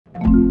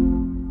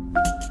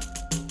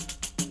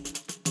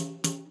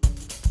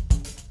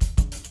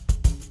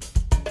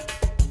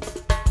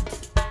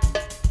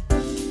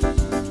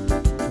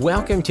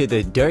Welcome to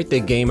the Dirt the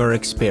Gamer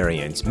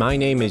experience. My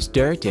name is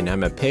Dirt and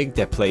I'm a pig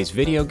that plays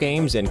video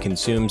games and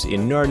consumes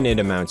inordinate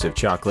amounts of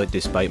chocolate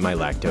despite my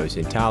lactose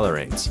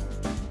intolerance.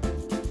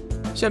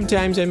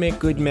 Sometimes I make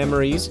good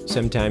memories,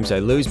 sometimes I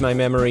lose my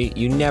memory,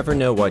 you never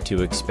know what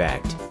to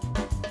expect.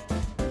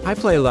 I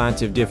play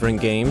lots of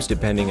different games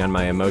depending on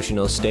my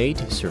emotional state: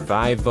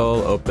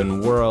 survival,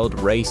 open world,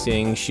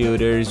 racing,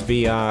 shooters,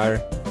 VR,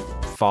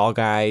 Fall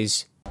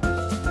Guys.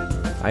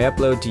 I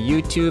upload to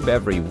YouTube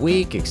every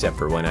week, except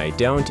for when I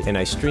don't, and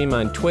I stream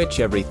on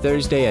Twitch every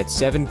Thursday at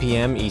 7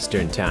 p.m.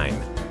 Eastern Time,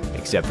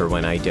 except for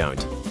when I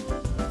don't.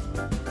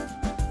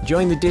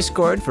 Join the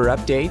Discord for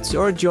updates,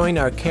 or join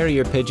our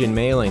carrier pigeon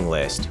mailing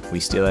list.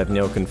 We still have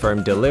no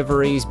confirmed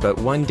deliveries, but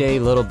one day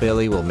little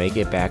Billy will make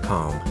it back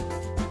home.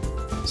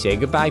 Say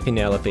goodbye,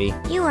 Penelope.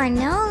 You are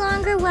no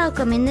longer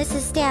welcome in this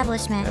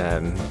establishment.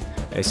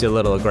 It's a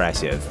little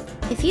aggressive.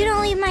 If you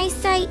don't leave my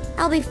sight,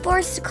 I'll be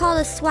forced to call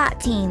the SWAT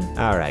team.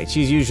 Alright,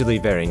 she's usually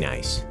very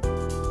nice.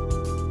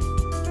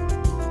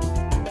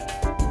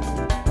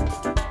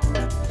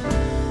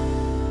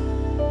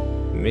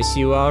 Miss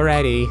you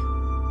already.